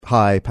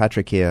Hi,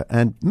 Patrick here.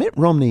 And Mitt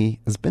Romney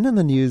has been in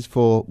the news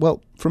for,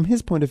 well, from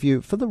his point of view,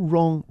 for the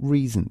wrong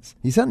reasons.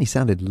 He certainly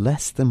sounded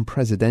less than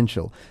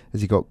presidential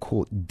as he got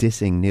caught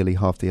dissing nearly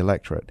half the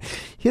electorate.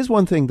 Here's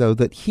one thing, though,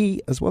 that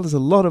he, as well as a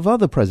lot of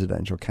other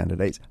presidential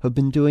candidates, have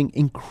been doing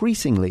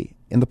increasingly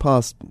in the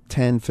past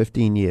 10,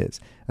 15 years,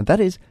 and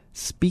that is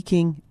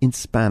speaking in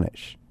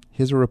Spanish.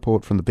 Here's a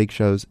report from The Big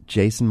Show's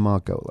Jason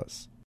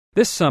Margolis.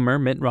 This summer,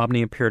 Mitt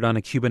Romney appeared on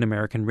a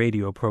Cuban-American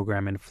radio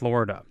program in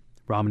Florida.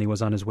 Romney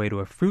was on his way to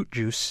a fruit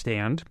juice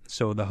stand,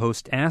 so the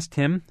host asked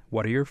him,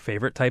 "What are your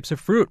favorite types of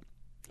fruit?"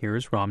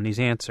 Here's Romney's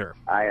answer.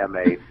 I am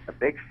a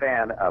big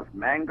fan of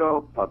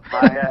mango,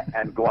 papaya,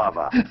 and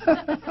guava.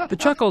 The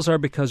chuckles are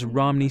because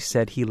Romney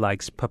said he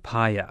likes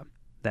papaya.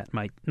 That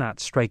might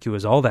not strike you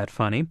as all that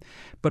funny,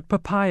 but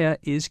papaya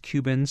is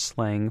Cuban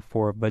slang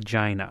for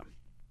vagina.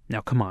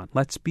 Now come on,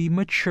 let's be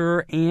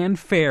mature and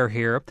fair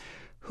here.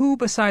 Who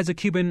besides a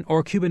Cuban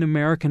or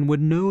Cuban-American would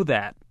know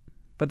that?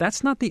 But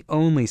that's not the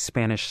only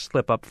Spanish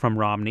slip-up from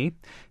Romney.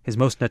 His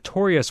most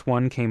notorious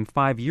one came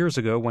 5 years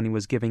ago when he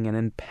was giving an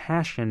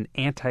impassioned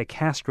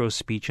anti-Castro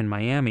speech in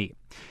Miami.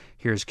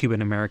 Here's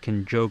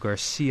Cuban-American Joe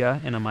Garcia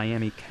in a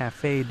Miami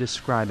cafe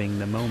describing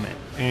the moment.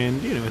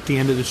 And, at the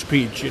end of the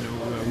speech,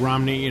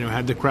 Romney,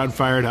 had the crowd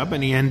fired up,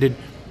 and he ended,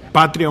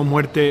 "Patria o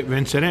muerte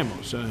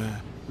venceremos,"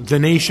 the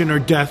nation or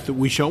death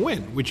we shall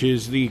win, which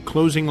is the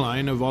closing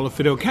line of all of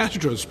Fidel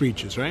Castro's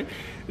speeches, right?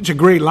 It's a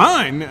great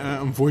line.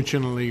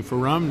 Unfortunately for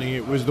Romney,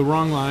 it was the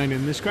wrong line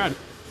in this crowd.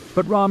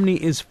 But Romney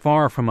is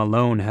far from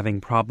alone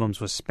having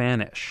problems with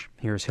Spanish.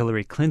 Here's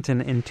Hillary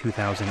Clinton in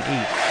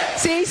 2008.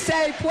 Si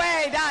se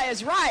puede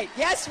is right.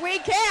 Yes, we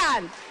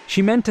can.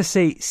 She meant to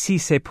say si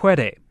se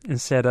puede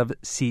instead of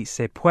si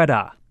se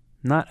pueda.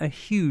 Not a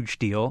huge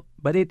deal,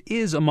 but it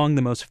is among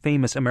the most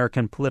famous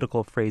American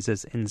political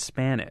phrases in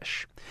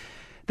Spanish.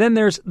 Then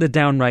there's the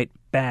downright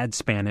bad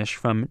Spanish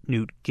from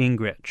Newt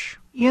Gingrich.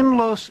 En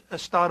los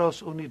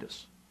Estados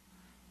Unidos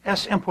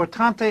es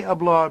importante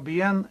hablar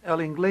bien el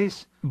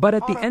inglés. But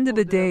at the end of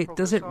the day,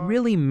 does it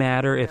really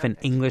matter if an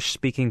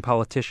English-speaking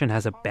politician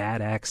has a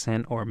bad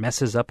accent or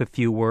messes up a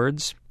few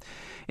words?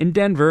 In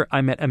Denver,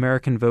 I met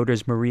American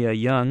voters Maria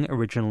Young,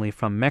 originally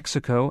from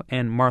Mexico,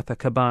 and Martha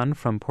Caban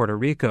from Puerto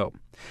Rico.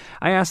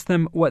 I asked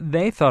them what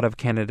they thought of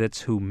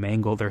candidates who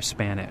mangle their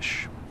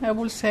Spanish. I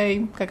will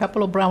say a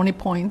couple of brownie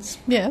points,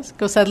 yes,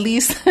 because at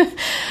least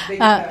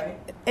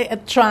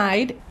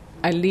tried.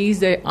 At least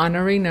they're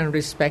honoring and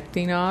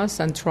respecting us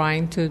and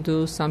trying to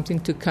do something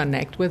to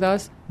connect with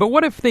us. But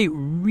what if they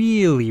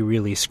really,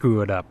 really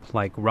screw it up,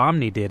 like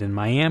Romney did in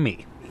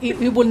Miami?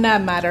 It will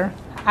not matter.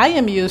 I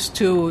am used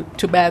to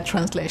bad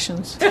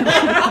translations.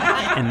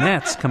 And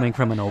that's coming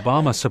from an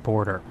Obama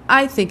supporter.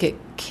 I think it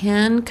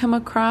can come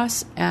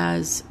across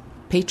as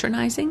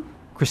patronizing.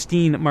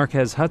 Christine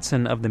Marquez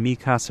Hudson of the Mi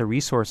Casa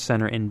Resource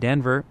Center in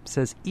Denver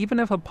says even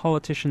if a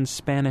politician's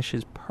Spanish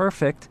is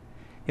perfect,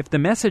 if the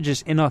message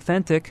is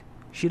inauthentic,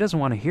 she doesn't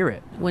want to hear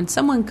it. When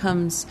someone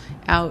comes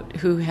out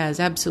who has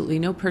absolutely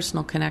no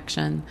personal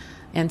connection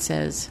and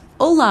says,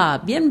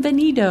 "Hola,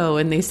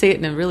 bienvenido," and they say it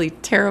in a really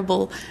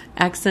terrible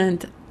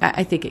accent,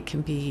 I think it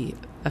can be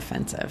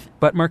offensive.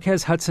 But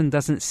Marquez Hudson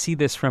doesn't see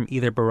this from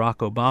either Barack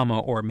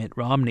Obama or Mitt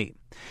Romney.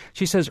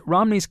 She says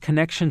Romney's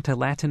connection to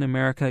Latin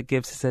America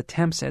gives his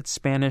attempts at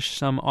Spanish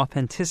some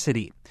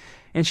authenticity.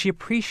 And she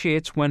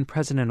appreciates when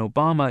President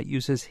Obama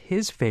uses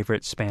his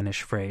favorite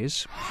Spanish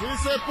phrase. Si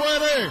se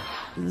puede.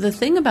 The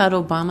thing about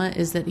Obama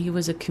is that he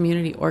was a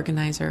community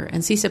organizer,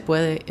 and Si se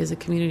puede is a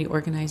community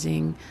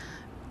organizing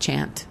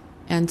chant.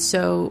 And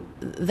so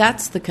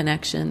that's the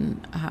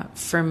connection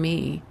for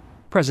me.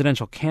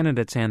 Presidential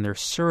candidates and their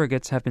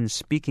surrogates have been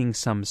speaking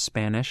some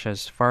Spanish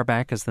as far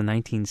back as the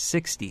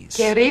 1960s.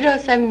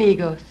 Queridos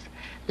amigos,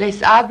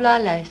 les habla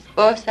la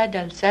esposa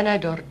del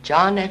senador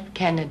John F.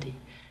 Kennedy.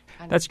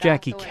 That's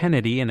Jackie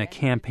Kennedy in a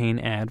campaign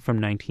ad from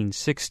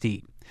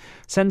 1960.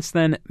 Since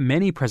then,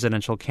 many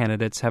presidential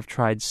candidates have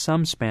tried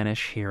some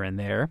Spanish here and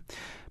there,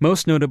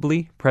 most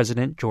notably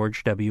President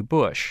George W.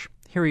 Bush.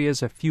 Here he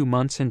is a few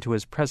months into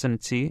his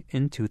presidency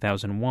in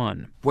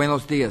 2001.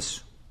 Buenos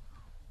días.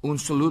 Un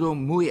saludo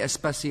muy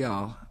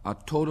especial a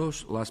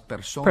todas las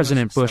personas.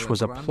 President Bush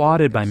was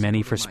applauded by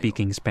many for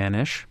speaking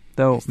Spanish,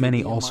 though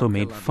many also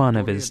made fun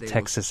of his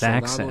Texas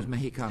accent.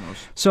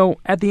 So,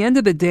 at the end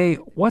of the day,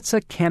 what's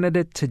a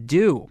candidate to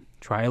do?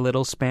 Try a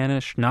little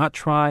Spanish? Not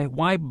try?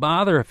 Why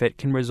bother if it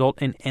can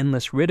result in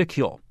endless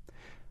ridicule?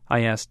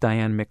 I asked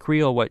Diane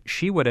McCreel what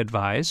she would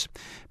advise.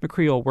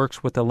 McCreel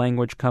works with the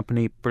language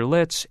company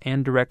Perils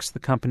and directs the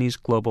company's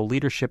global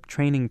leadership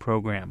training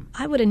program.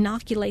 I would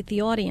inoculate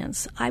the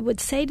audience. I would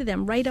say to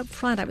them right up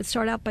front, I would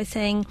start out by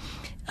saying,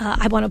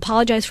 I want to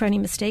apologize for any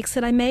mistakes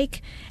that I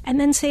make, and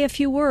then say a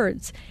few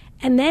words.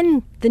 And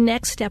then the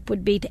next step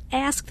would be to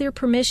ask their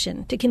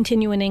permission to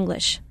continue in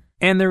English.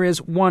 And there is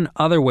one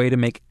other way to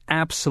make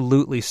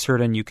absolutely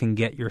certain you can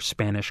get your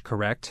Spanish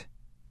correct.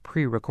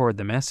 Pre-record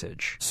the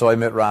message. Soy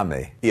Mitt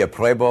Romney y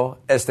apruebo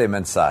este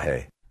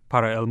mensaje.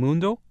 Para El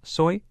Mundo,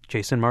 soy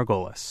Jason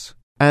Margolis.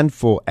 And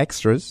for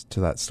extras to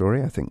that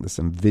story, I think there's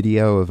some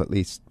video of at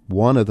least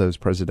one of those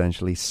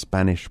presidentially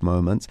Spanish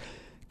moments,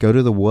 go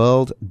to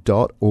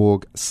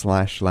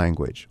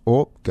theworld.org/language,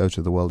 or go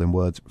to the World in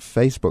Words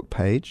Facebook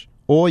page,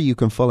 or you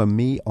can follow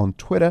me on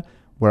Twitter,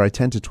 where I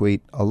tend to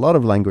tweet a lot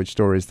of language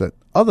stories that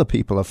other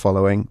people are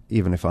following,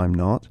 even if I'm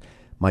not.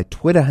 My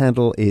Twitter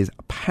handle is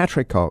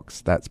Patrick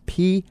Cox. That's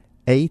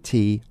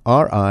Patricox.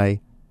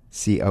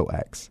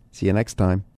 See you next time.